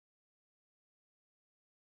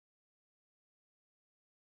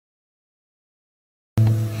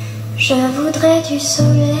Je voudrais du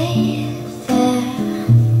soleil vert,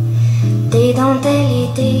 des dentelles et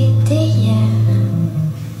des théières,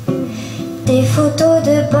 des photos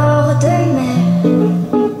de bord de mer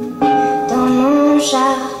dans mon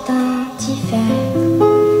jardin d'hiver.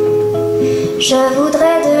 Je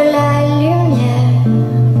voudrais de la lumière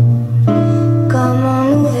comme en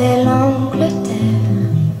Nouvelle-Angleterre.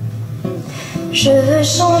 Je veux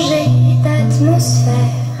changer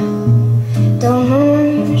d'atmosphère dans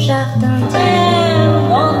mon jardin d'hiver.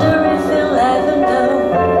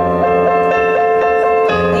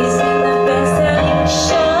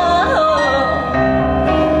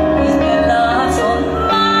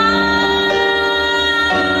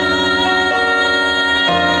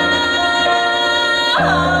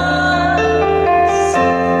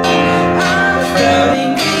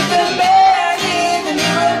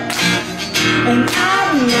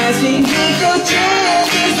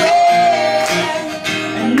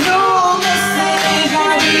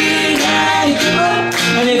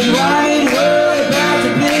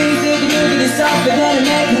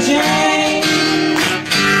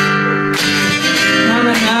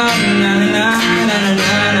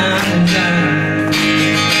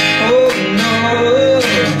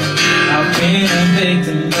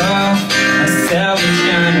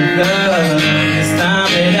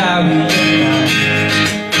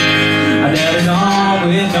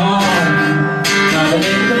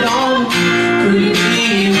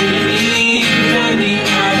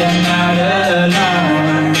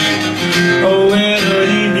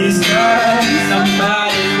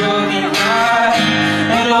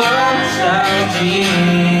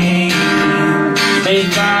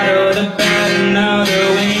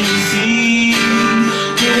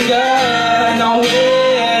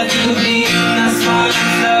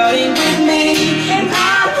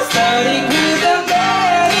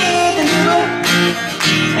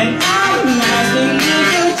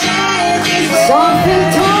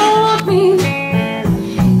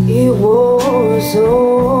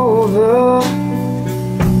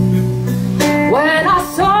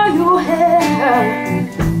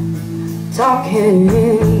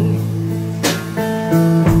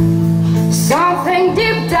 Something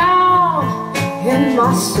deep down in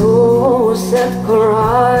my soul said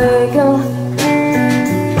crying.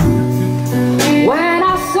 When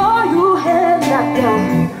I saw you head like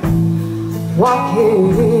down,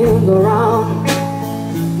 walking around,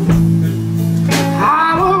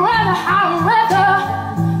 I would rather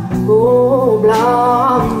go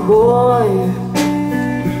blind, boy,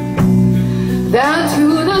 than to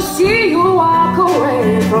the sea you walk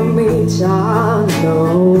away from me, child. No.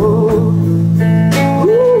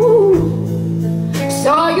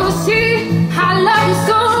 So you see, I love you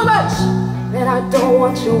so much that I don't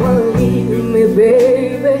want you to leave me,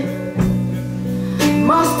 baby.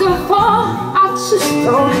 Most of all, I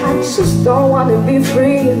just don't want to be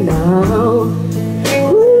free now.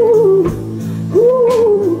 Ooh,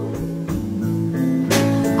 ooh.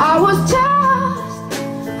 I was just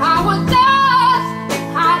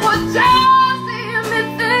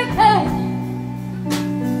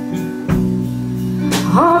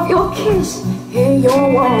of your kiss and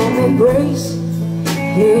your warm embrace.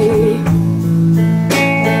 Hey.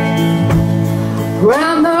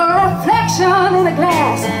 Round the reflection in the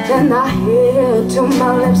glass, then I hear to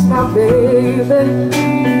my lips now, baby.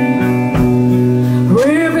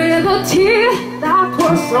 Reveal the tear that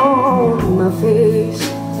was on my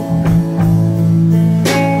face.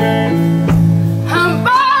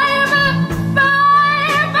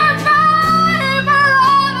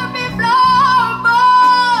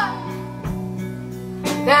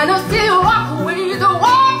 And I still walk away, the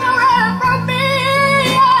walk away from me,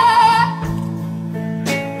 yeah.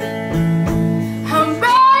 And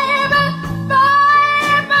baby,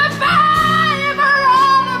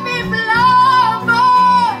 rather be blind,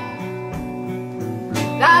 boy.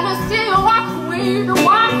 And I still walk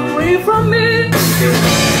away from me.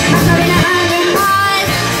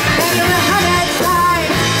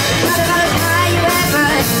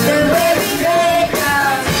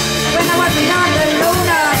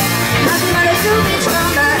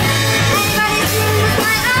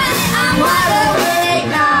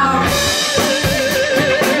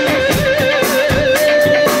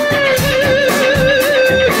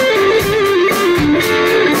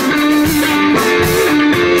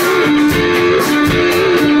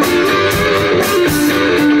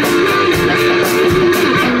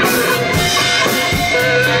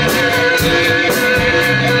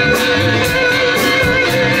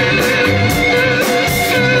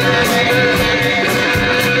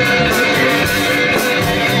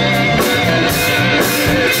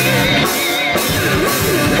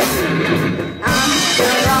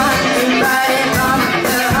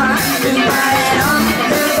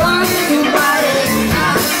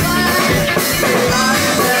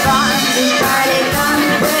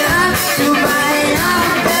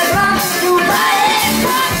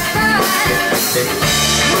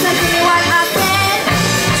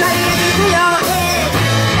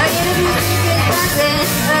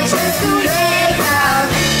 just too late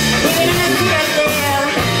now. Living in a fear still,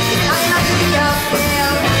 not enough to be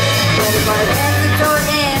uphill. But if I let the door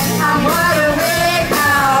in, I'm wide awake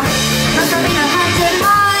now. Not something I had to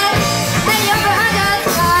hide, and you're behind the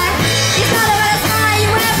sky. It's not about the sky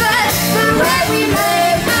you went, but the way we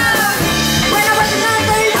made now. When I was not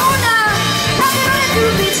alone now, nothing wanted to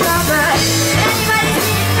be stronger. Anybody's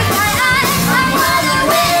seen the fight, I'm wide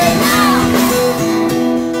awake now.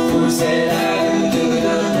 Who said I do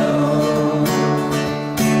not know?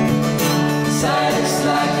 Silence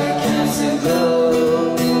like a cancer glow.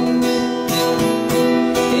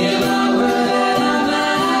 In my world that I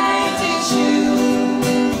might teach you,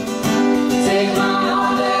 take my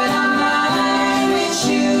all that I might reach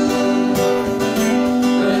you.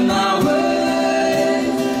 But my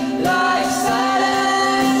words like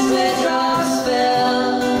silence where drops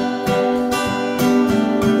fell,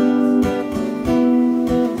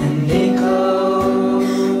 and echo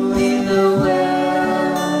in the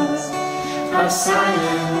wells of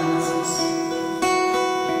silence,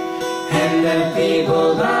 and the people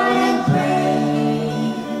lie and pray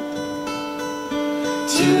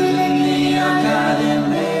to the neon garden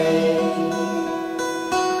ray,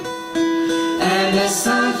 and the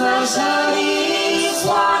sun flashes out east.